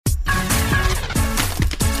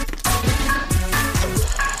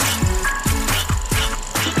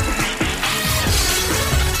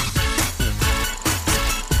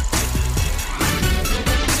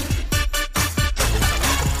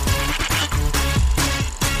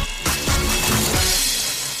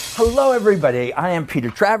Hello, everybody. I am Peter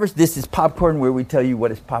Travers. This is Popcorn, where we tell you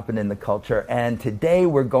what is popping in the culture. And today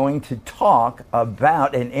we're going to talk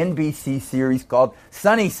about an NBC series called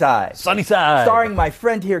Sunnyside. Sunnyside. Starring my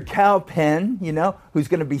friend here, Kal Penn, who's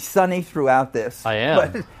going to be sunny throughout this. I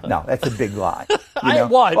am. But, no, that's a big lie.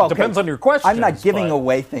 It depends on your question. I'm not giving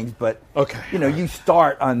away things, but you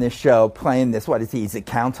start on this show playing this. What is he? He's a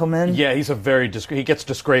councilman? Yeah, he's he gets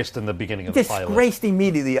disgraced in the beginning of the pilot. Disgraced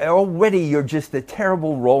immediately. Already you're just a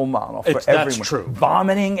terrible role model for everyone. That's true.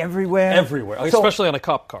 Vomiting everywhere. Especially on a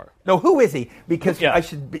cop car. No, who is he? Because I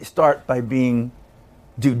should start by being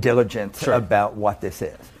due diligent about what this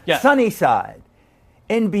is. Yeah. Sunnyside,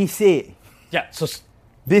 NBC. Yeah, so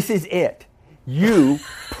this is it. You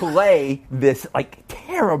play this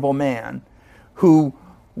terrible man who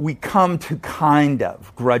we come to kind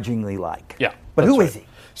of grudgingly like. Yeah. But who is he?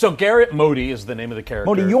 So Garrett Modi is the name of the character.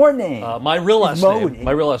 Modi, your name. My real last Modi. name.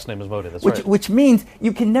 My real last name is Modi. That's right. Which means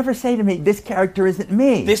you can never say to me, "This character isn't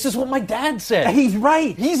me." This is what my dad said. He's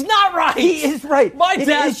right. He's not right. He is right. It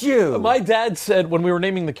is you. My dad said when we were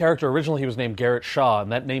naming the character, originally he was named Garrett Shaw,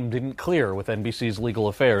 and that name didn't clear with NBC's legal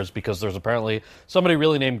affairs because there's apparently somebody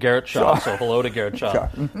really named Garrett Shaw. So hello to Garrett Shaw,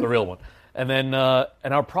 the real one. And then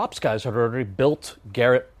and our props guys had already built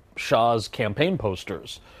Garrett Shaw's campaign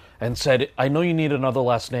posters. And said, I know you need another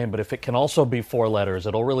last name, but if it can also be 4 letters,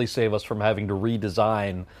 it'll really save us from having to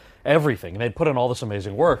redesign everything. And they'd put in all this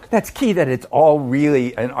amazing work. That's key, that it's all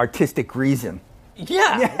really an artistic reason.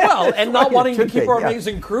 Yeah, well, and not wanting to keep our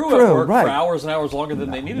amazing crew at work for hours and hours longer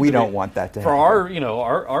than they needed to be. We don't want that to happen.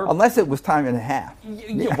 For our... Unless it was time and a half.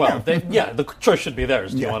 Well, the choice should be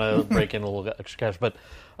theirs. Do you want to break in a little extra cash? But...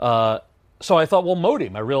 So I thought, well, Modi,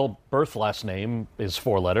 my real birth last name is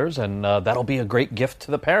 4 letters, and that'll be a great gift to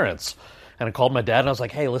the parents. And I called my dad, and I was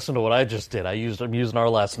like, hey, listen to what I just did. I'm using our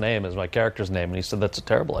last name as my character's name. And he said, that's a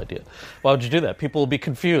terrible idea. Why would you do that? People will be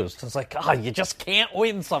confused. I was like, you just can't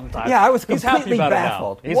win sometimes. Yeah, I was completely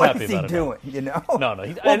baffled. What is he doing,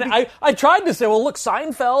 No. I tried to say, well, look,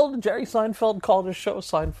 Jerry Seinfeld called his show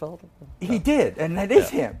Seinfeld. He did, and that is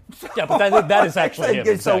him. Yeah, but that is actually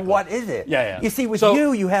him. So what is it? Yeah. You see, with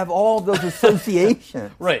you have all those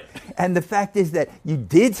associations. Right. And the fact is that you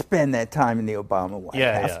did spend that time in the Obama White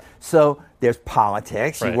House. Yeah. So there's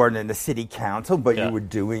politics. Right. You weren't in the city council, but you were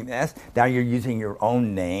doing this. Now you're using your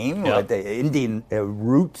own name, with the Indian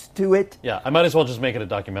roots to it. Yeah, I might as well just make it a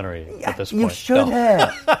documentary at this point. You should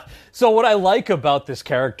have. So what I like about this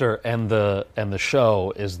character and the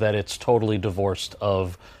show is that it's totally divorced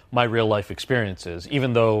of my real life experiences,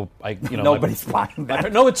 even though nobody's buying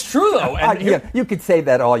that. No, it's true though. And you could say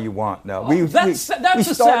that all you want. No, that's a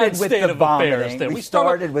sad state of affairs. We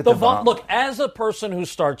started with the vomiting. Look, as a person who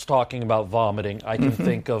starts talking about vomiting, I can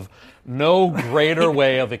think of no greater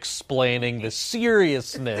way of explaining the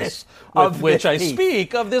seriousness with which I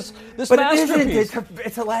speak of this masterpiece.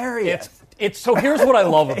 It's hilarious. So here's what I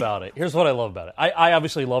love about it. I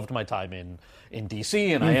obviously loved my time in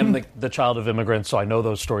D.C., and I am the child of immigrants, so I know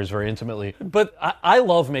those stories very intimately. But I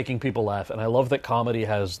love making people laugh, and I love that comedy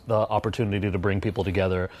has the opportunity to bring people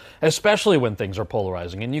together, especially when things are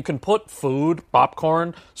polarizing. And you can put food,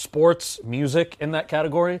 popcorn, sports, music in that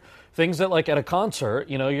category. Things that, like at a concert,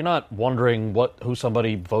 you're not wondering who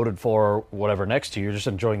somebody voted for or whatever next to you. You're just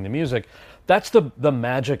enjoying the music. That's the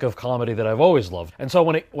magic of comedy that I've always loved. And so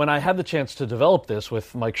when I had the chance to develop this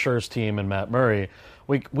with Mike Schur's team and Matt Murray,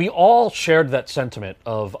 we all shared that sentiment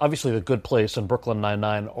of, obviously, The Good Place and Brooklyn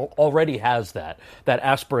Nine-Nine already has that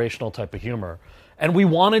aspirational type of humor. And we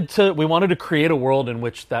wanted to create a world in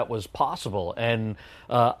which that was possible. And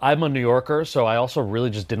I'm a New Yorker, so I also really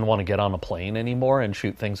just didn't want to get on a plane anymore and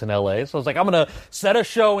shoot things in L.A. So I was like, I'm going to set a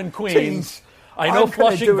show in Queens. I know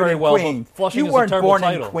Flushing very well, but Flushing is a terrible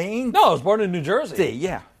title. You weren't born in Queens? No, I was born in New Jersey. See,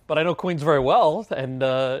 yeah. But I know Queens very well, and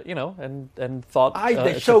and thought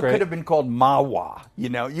the show could have been called Mawa.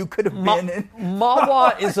 You could have been in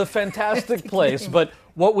Mawa is a fantastic place, but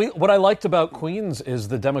what I liked about Queens is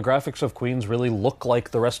the demographics of Queens really look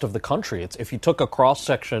like the rest of the country. If you took a cross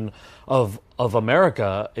section of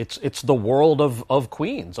America, it's the world of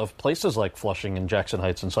Queens, of places like Flushing and Jackson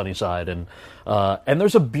Heights and Sunnyside, and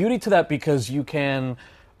there's a beauty to that because you can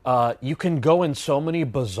go in so many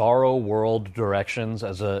bizarro world directions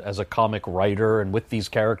as a comic writer and with these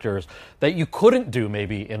characters that you couldn't do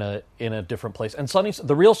maybe in a different place. And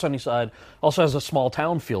the real Sunnyside also has a small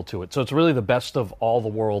town feel to it. So it's really the best of all the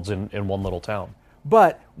worlds in one little town.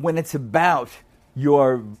 But when it's about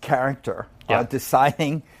your character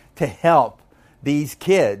deciding to help these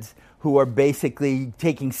kids who are basically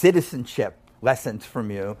taking citizenship lessons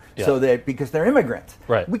from you, so that because they're immigrants.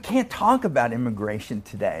 Right. We can't talk about immigration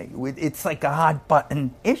today. It's like a hot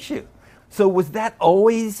button issue. So was that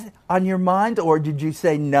always on your mind, or did you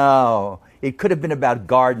say, no, it could have been about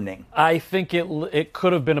gardening? I think it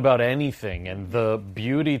could have been about anything. And the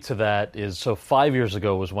beauty to that is, so 5 years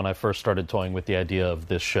ago was when I first started toying with the idea of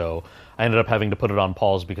this show. I ended up having to put it on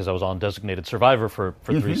pause because I was on Designated Survivor for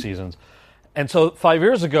 3 seasons. And so 5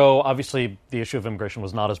 years ago, obviously, the issue of immigration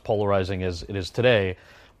was not as polarizing as it is today.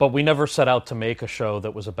 But we never set out to make a show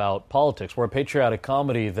that was about politics. We're a patriotic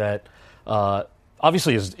comedy that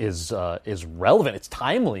obviously is relevant. It's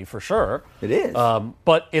timely, for sure. It is.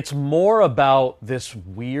 But it's more about this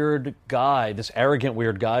weird guy, this arrogant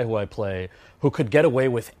weird guy who I play, who could get away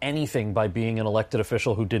with anything by being an elected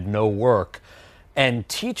official who did no work, and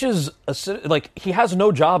teaches, he has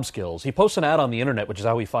no job skills. He posts an ad on the internet, which is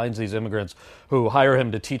how he finds these immigrants who hire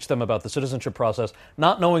him to teach them about the citizenship process,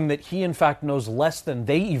 not knowing that he, in fact, knows less than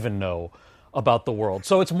they even know about the world.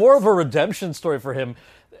 So it's more of a redemption story for him.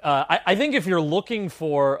 I think if you're looking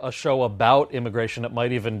for a show about immigration, it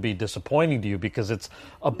might even be disappointing to you because it's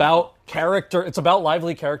about character. It's about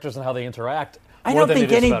lively characters and how they interact. I don't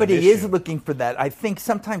think anybody is looking for that. I think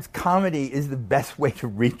sometimes comedy is the best way to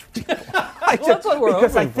reach people. That's what we're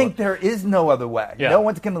because I hoping think for. there is no other way. Yeah. No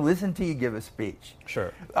one's going to listen to you give a speech.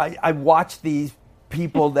 Sure. I watch these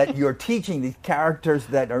people that you're teaching, these characters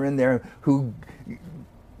that are in there who...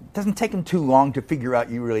 It doesn't take them too long to figure out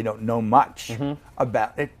you really don't know much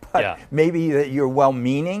about it. But maybe that you're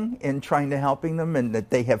well-meaning in trying to helping them and that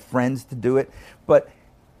they have friends to do it. But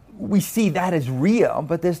we see that as real,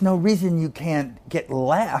 but there's no reason you can't get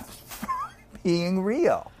laughs from being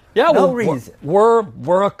real. Yeah, no reason. We're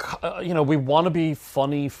we want to be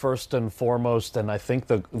funny first and foremost, and I think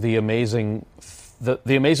the amazing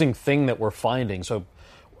thing that we're finding. So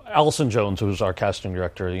Allison Jones, who's our casting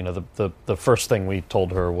director, the first thing we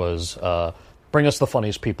told her was bring us the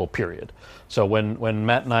funniest people, period. So when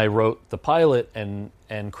Matt and I wrote the pilot and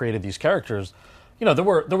created these characters, there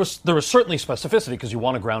was certainly specificity because you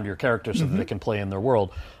want to ground your characters so that they can play in their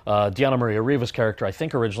world. Diana Maria Rivas' character, I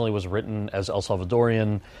think, originally was written as El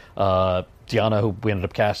Salvadorian. Diana, who we ended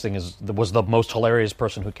up casting, was the most hilarious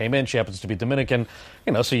person who came in. She happens to be Dominican,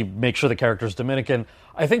 so you make sure the character's Dominican.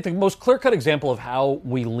 I think the most clear-cut example of how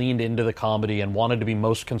we leaned into the comedy and wanted to be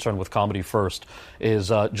most concerned with comedy first is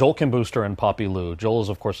Joel Kim Booster and Poppy Lou. Joel is,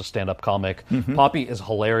 of course, a stand-up comic. Poppy is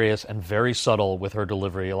hilarious and very subtle with her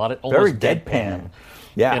delivery. Almost very deadpan.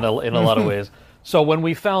 Yeah. In a lot of ways. So when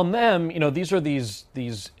we found them, these are these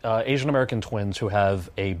Asian American twins who have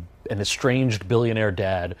an estranged billionaire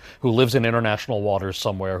dad who lives in international waters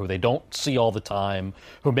somewhere, who they don't see all the time,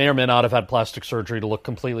 who may or may not have had plastic surgery to look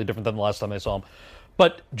completely different than the last time they saw him.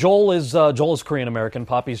 But Joel is Korean American,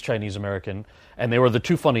 Poppy's Chinese American, and they were the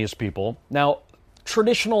two funniest people. Now,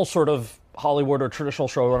 traditional sort of Hollywood or traditional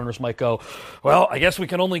showrunners might go, well, I guess we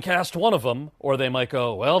can only cast one of them. Or they might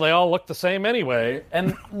go, well, they all look the same anyway.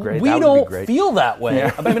 And we don't feel that way.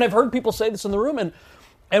 Yeah. I mean, I've heard people say this in the room.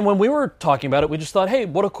 And when we were talking about it, we just thought, hey,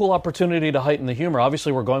 what a cool opportunity to heighten the humor.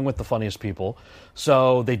 Obviously, we're going with the funniest people.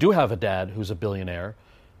 So they do have a dad who's a billionaire.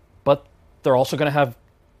 But they're also going to have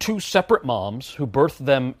two separate moms who birthed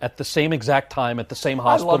them at the same exact time at the same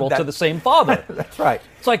hospital to the same father. That's right.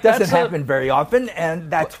 It's like doesn't happen very often, and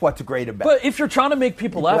that's what's great about it. But if you're trying to make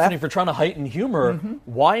people laugh and if you're trying to heighten humor,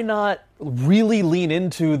 why not really lean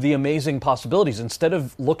into the amazing possibilities? Instead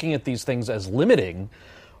of looking at these things as limiting,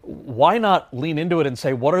 why not lean into it and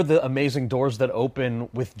say, what are the amazing doors that open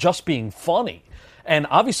with just being funny? And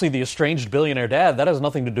obviously the estranged billionaire dad, that has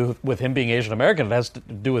nothing to do with him being Asian American. It has to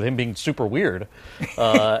do with him being super weird.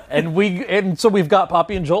 And so we've got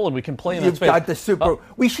Poppy and Joel, and we can play in that space. You've got the super...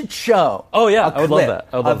 we should show I would love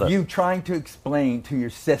that. of you trying to explain to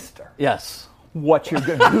your sister yes, what you're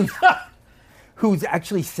going to do. Who's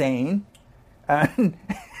actually sane and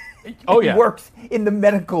works in the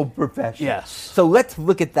medical profession. Yes. So let's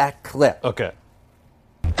look at that clip. Okay.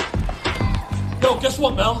 Yo, guess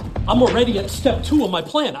what, Mel? I'm already at step 2 of my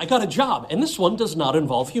plan. I got a job, and this one does not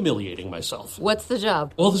involve humiliating myself. What's the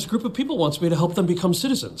job? Well, this group of people wants me to help them become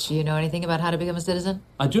citizens. Do you know anything about how to become a citizen?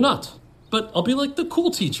 I do not. But I'll be like the cool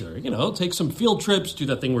teacher, take some field trips, do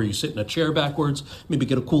that thing where you sit in a chair backwards, maybe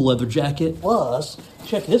get a cool leather jacket. Plus,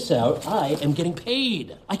 check this out, I am getting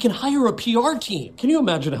paid. I can hire a PR team. Can you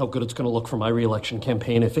imagine how good it's going to look for my re-election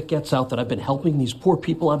campaign if it gets out that I've been helping these poor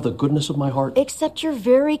people out of the goodness of my heart? Except you're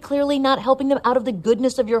very clearly not helping them out of the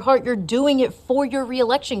goodness of your heart. You're doing it for your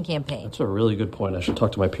re-election campaign. That's a really good point. I should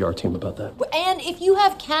talk to my PR team about that. And if you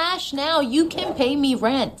have cash now, you can pay me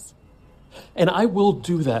rent. And I will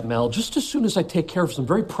do that, Mel, just as soon as I take care of some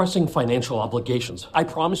very pressing financial obligations. I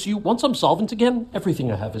promise you, once I'm solvent again,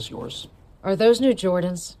 everything I have is yours. Are those new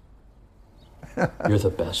Jordans? You're the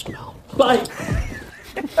best, Mel. Bye!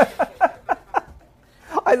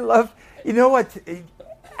 I love, you know what's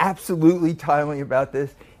absolutely timely about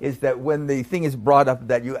this is that when the thing is brought up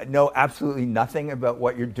that you know absolutely nothing about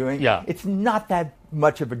what you're doing, it's not that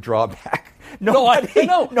much of a drawback. Nobody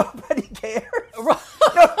cares.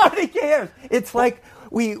 Nobody cares. It's like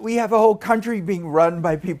we have a whole country being run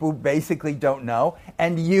by people who basically don't know,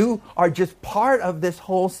 and you are just part of this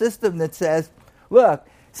whole system that says, look,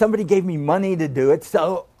 somebody gave me money to do it,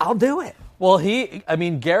 so I'll do it. Well,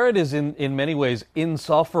 Garrett is in many ways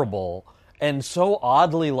insufferable and so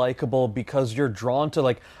oddly likable because you're drawn to,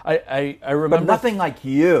 like, I remember... But nothing like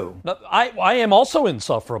you. I am also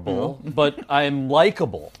insufferable, but I'm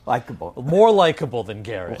likable. Likable. More likable than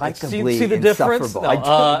Garrett. Likably see the difference? No,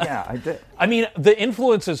 I did. I mean, the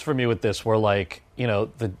influences for me with this were like,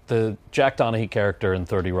 the Jack Donaghy character in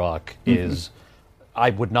 30 Rock is... I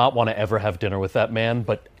would not want to ever have dinner with that man,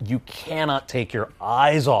 but you cannot take your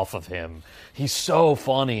eyes off of him. He's so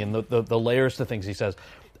funny, and the layers to things he says.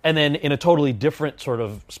 And then in a totally different sort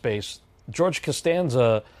of space, George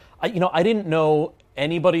Costanza, I didn't know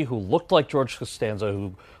anybody who looked like George Costanza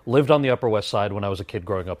who lived on the Upper West Side when I was a kid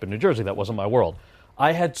growing up in New Jersey. That wasn't my world.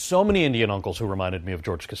 I had so many Indian uncles who reminded me of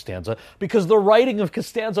George Costanza because the writing of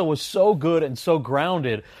Costanza was so good and so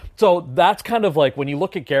grounded. So that's kind of like when you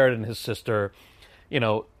look at Garrett and his sister,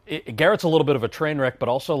 Garrett's a little bit of a train wreck, but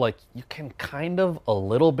also, like, you can kind of a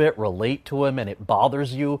little bit relate to him, and it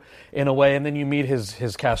bothers you in a way. And then you meet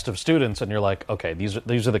his cast of students, and you're like, okay, these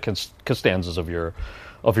are the Costanzas of your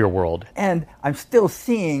world. And I'm still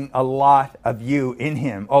seeing a lot of you in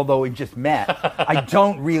him, although we just met. I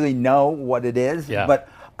don't really know what it is, but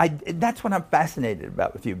that's what I'm fascinated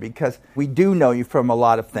about with you, because we do know you from a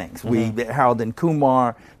lot of things. Harold and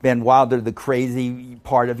Kumar, Van Wilder, the crazy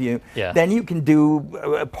part of you. Yeah. Then you can do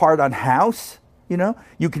a part on House,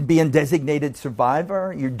 You can be in Designated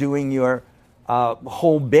Survivor. You're doing your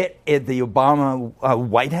whole bit at the Obama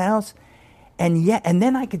White House. And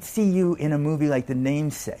then I could see you in a movie like The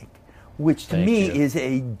Namesake, which to me is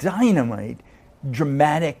a dynamite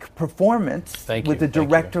dramatic performance with a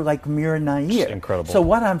director like Mira Nair. It's incredible. So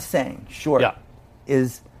what I'm saying,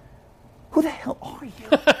 is who the hell are you?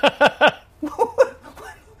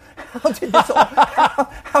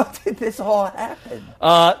 How did this all happen?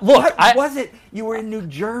 Look, what was it? You were in New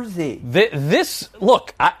Jersey.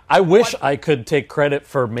 I wish I could take credit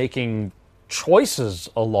for making choices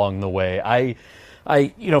along the way.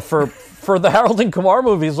 For the Harold and Kumar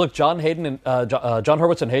movies, look, John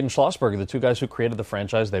Hurwitz and Hayden Schlossberg are the two guys who created the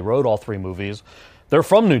franchise. They wrote all three movies. They're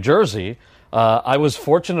from New Jersey. I was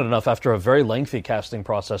fortunate enough after a very lengthy casting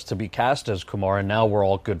process to be cast as Kumar, and now we're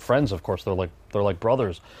all good friends. Of course, they're like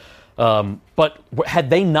brothers. But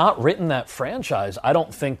had they not written that franchise, I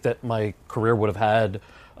don't think that my career would have had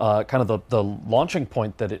kind of the launching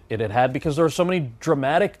point that it had had, because there are so many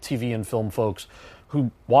dramatic TV and film folks who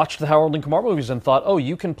watched the Harold and Kumar movies and thought, oh,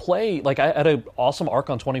 you can play, like, I had an awesome arc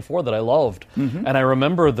on 24 that I loved. And I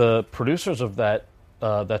remember the producers of that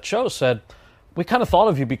show said, we kind of thought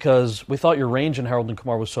of you because we thought your range in Harold and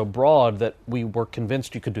Kumar was so broad that we were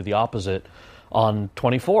convinced you could do the opposite on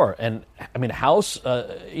 24. And, I mean, House,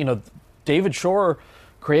 David Shore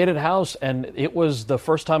created House, and it was the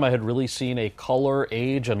first time I had really seen a color,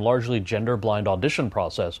 age, and largely gender-blind audition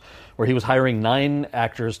process where he was hiring 9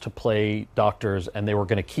 actors to play doctors, and they were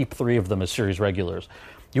going to keep 3 of them as series regulars.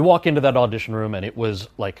 You walk into that audition room, and it was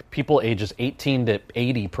like people ages 18 to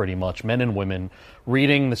 80 pretty much, men and women,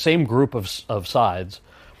 reading the same group of sides.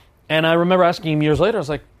 And I remember asking him years later, I was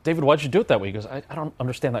like, David, why'd you do it that way? He goes, I don't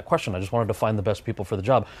understand that question. I just wanted to find the best people for the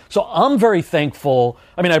job. So I'm very thankful.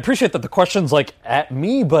 I mean, I appreciate that the question's like at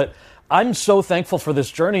me, but I'm so thankful for this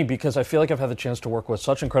journey because I feel like I've had the chance to work with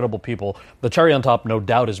such incredible people. The cherry on top, no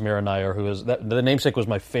doubt, is Mira Nair, The Namesake was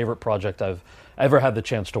my favorite project I've ever had the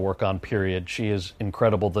chance to work on, period. She is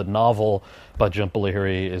incredible. The novel by Jhumpa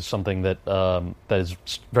Lahiri is something that is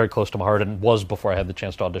very close to my heart and was before I had the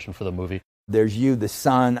chance to audition for the movie. There's you, the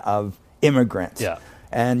son of immigrants. Yeah.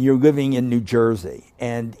 And you're living in New Jersey.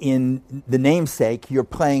 And in The Namesake, you're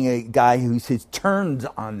playing a guy who's his turns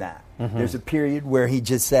on that. There's a period where he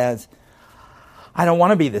just says, I don't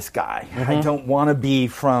want to be this guy. I don't want to be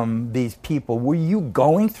from these people. Were you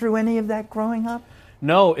going through any of that growing up?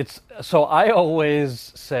 No, so I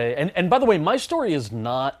always say, and by the way, my story is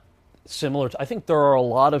not similar to, I think there are a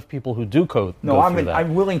lot of people who do go through that.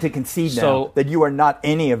 I'm willing to concede now that you are not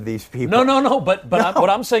any of these people. No, but what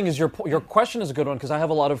I'm saying is your question is a good one, because I have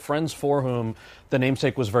a lot of friends for whom The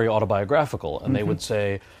Namesake was very autobiographical, and they would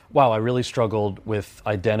say, wow, I really struggled with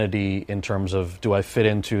identity in terms of, do I fit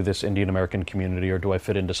into this Indian American community or do I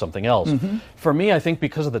fit into something else? Mm-hmm. For me, I think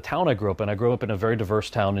because of the town I grew up in, I grew up in a very diverse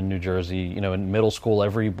town in New Jersey. You know, in middle school,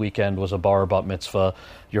 every weekend was a bar bat mitzvah.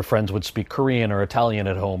 Your friends would speak Korean or Italian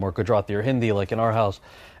at home, or Gujarati or Hindi, like in our house.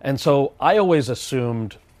 And so I always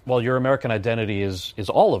assumed, well, your American identity is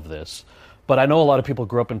all of this. But I know a lot of people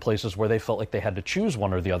grew up in places where they felt like they had to choose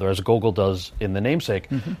one or the other, as Gogol does in The Namesake.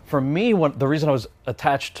 Mm-hmm. For me, the reason I was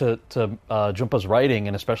attached to Jhumpa's writing,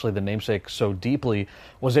 and especially The Namesake, so deeply,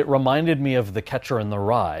 was it reminded me of The Catcher in the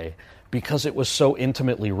Rye, because it was so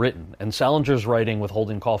intimately written. And Salinger's writing with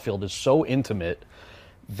Holden Caulfield is so intimate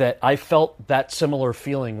that I felt that similar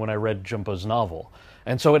feeling when I read Jhumpa's novel.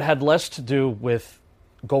 And so it had less to do with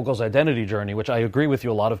Gogol's identity journey, which I agree with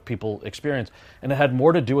you, a lot of people experience, and it had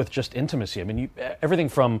more to do with just intimacy. I mean, everything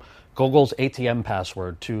from Gogol's ATM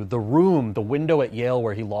password to the room, the window at Yale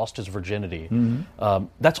where he lost his virginity. Mm-hmm.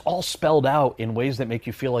 That's all spelled out in ways that make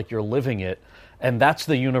you feel like you're living it, and that's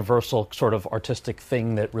the universal sort of artistic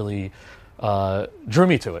thing that really drew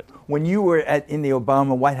me to it. When you were in the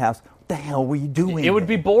Obama White House, the hell were you doing? It would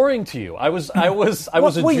be boring to you. I was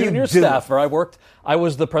a junior staffer. I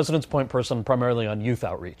was the President's Point person primarily on youth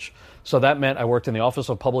outreach. So that meant I worked in the Office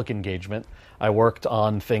of Public Engagement. I worked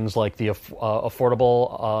on things like the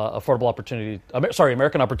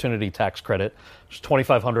American Opportunity Tax Credit, which is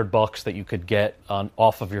 $2,500 that you could get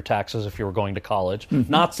off of your taxes if you were going to college.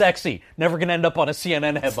 Mm-hmm. Not sexy. Never going to end up on a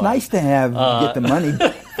CNN headline. It's nice to have get the money.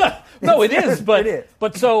 No, it is, but it is.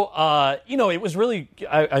 But so it was really.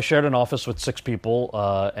 I shared an office with 6 people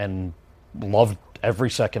and loved every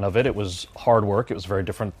second of it. It was hard work. It was very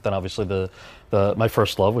different than obviously my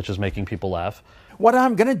first love, which is making people laugh. What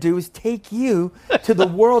I'm going to do is take you to the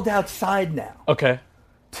world outside now. Okay.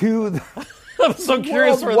 I'm so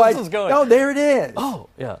curious where this is going. Oh, there it is. Oh,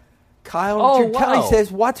 yeah. Kyle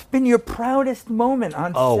says, "What's been your proudest moment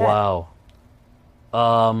on set?" Oh,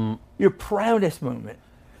 wow. Your proudest moment.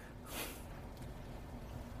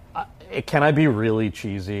 Can I be really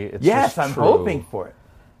cheesy? It's yes, just I'm true. hoping for it.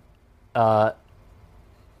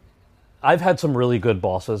 I've had some really good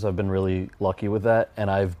bosses. I've been really lucky with that,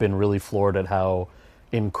 and I've been really floored at how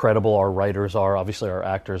incredible our writers are, obviously our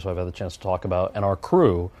actors, who I've had the chance to talk about, and our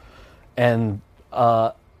crew. And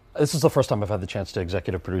this is the first time I've had the chance to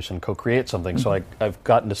executive produce and co-create something, so I've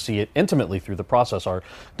gotten to see it intimately through the process, our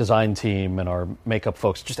design team and our makeup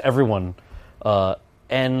folks, just everyone.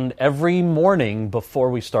 And every morning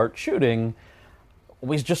before we start shooting,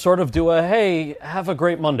 we just sort of do hey, have a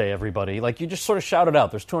great Monday, everybody. Like, you just sort of shout it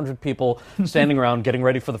out. There's 200 people standing around getting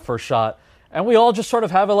ready for the first shot. And we all just sort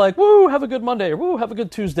of have woo, have a good Monday, or woo, have a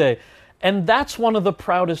good Tuesday. And that's one of the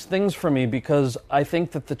proudest things for me, because I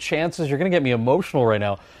think that the chances, you're going to get me emotional right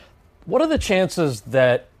now. What are the chances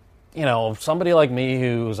that, somebody like me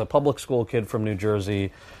who's a public school kid from New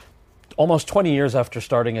Jersey, almost 20 years after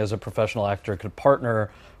starting as a professional actor, could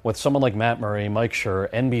partner with someone like Matt Murray, Mike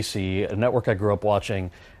Schur, NBC, a network I grew up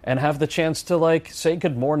watching, and have the chance to say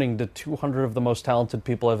good morning to 200 of the most talented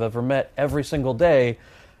people I've ever met every single day.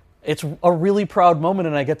 It's a really proud moment,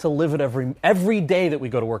 and I get to live it every day that we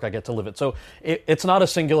go to work. I get to live it. So it's not a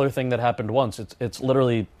singular thing that happened once. It's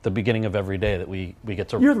literally the beginning of every day that we get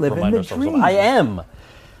to remind ourselves of. I am.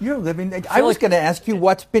 You're living. I was going to ask you,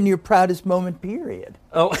 what's been your proudest moment, period?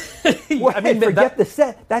 Oh, forget the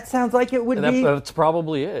set. That sounds like it would be. That's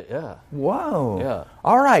probably it, yeah. Whoa. Yeah.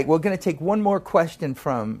 All right, we're going to take one more question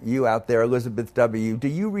from you out there, Elizabeth W. Do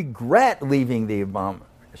you regret leaving the Obama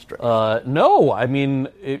administration? No. I mean,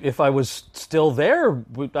 if I was still there,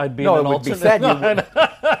 I'd be in an alternate. No, it would be said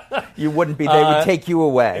you wouldn't be. They would take you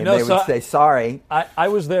away. They would say, sorry. I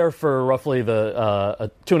was there for roughly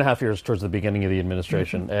the 2.5 years towards the beginning of the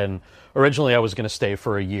administration. Mm-hmm. And originally I was going to stay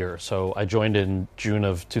for a year. So I joined in June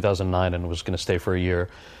of 2009 and was going to stay for a year.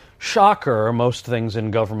 Shocker, most things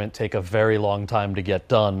in government take a very long time to get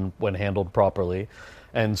done when handled properly.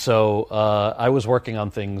 And so I was working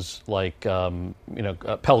on things like,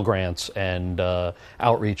 Pell Grants and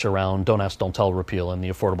outreach around Don't Ask, Don't Tell repeal and the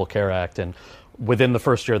Affordable Care Act. And within the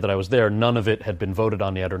first year that I was there, none of it had been voted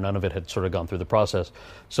on yet, or none of it had sort of gone through the process.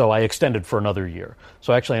 So I extended for another year.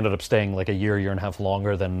 So I actually ended up staying like a year and a half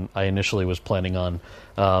longer than I initially was planning on.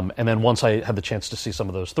 And then once I had the chance to see some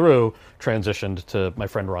of those through, transitioned to my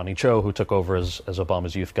friend Ronnie Cho, who took over as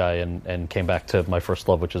Obama's youth guy and came back to my first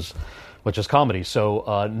love, which is comedy.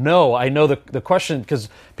 So, no, I know the question, because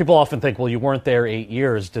people often think, well, you weren't there 8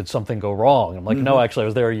 years. Did something go wrong? I'm like, no, actually, I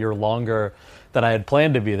was there a year longer than I had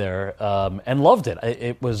planned to be there, and loved it.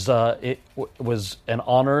 It was an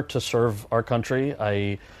honor to serve our country.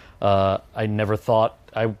 I never thought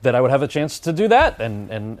that I would have a chance to do that,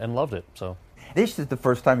 and loved it. So. This is the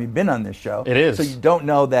first time you've been on this show. It is. So you don't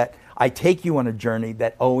know that I take you on a journey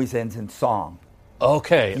that always ends in song.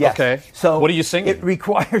 Okay, Yes. okay. So what are you singing? It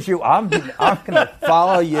requires you. I'm going to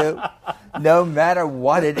follow you no matter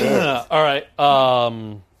what it is. All right.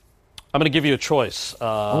 I'm going to give you a choice.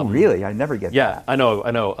 Oh, really? I never get that. Yeah, I know.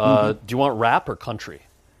 Do you want rap or country?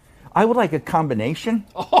 I would like a combination.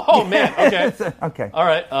 Oh, man. Okay. Okay. All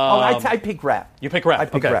right. I pick rap. You pick rap. I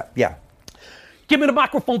pick okay. rap, yeah. Give me the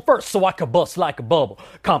microphone first so I can bust like a bubble.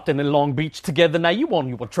 Compton and Long Beach together, now you want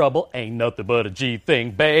you in trouble. Ain't nothing but a G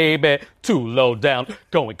thing, baby. Too low down,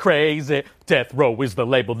 going crazy. Death Row is the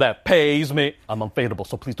label that pays me. I'm unfadable,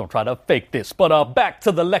 so please don't try to fake this. But back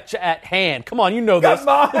to the lecture at hand. Come on, you know this. Come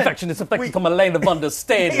on. Perfection is affected from a lane of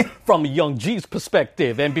understanding from a young G's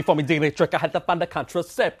perspective. And before me dig a trick, I had to find a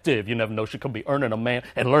contraceptive. You never know, she could be earning a man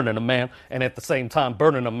and learning a man and at the same time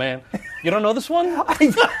burning a man. You don't know this one?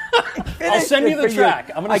 I'll send you the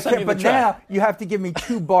track. I'm going to send you the track. But now you have to give me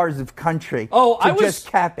 2 bars of country just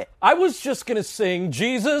cap it. I was just going to sing,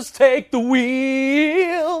 Jesus, take the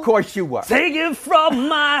wheel. Of course you were. Take it from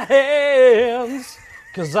my hands,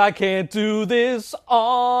 'cause I can't do this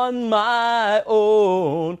on my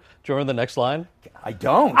own. Do you remember the next line? I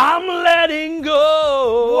don't. I'm letting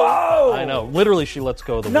go. Whoa. I know. Literally, she lets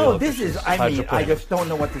go of the wheel. No, this is, I just don't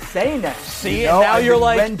know what to say now. See, and now you're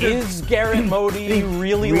like, is Garrett Modi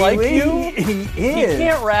really like you? He is. He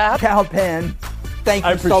can't rap. Cal Penn, thank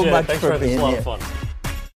you so much Thanks for for being this. A lot here. of fun.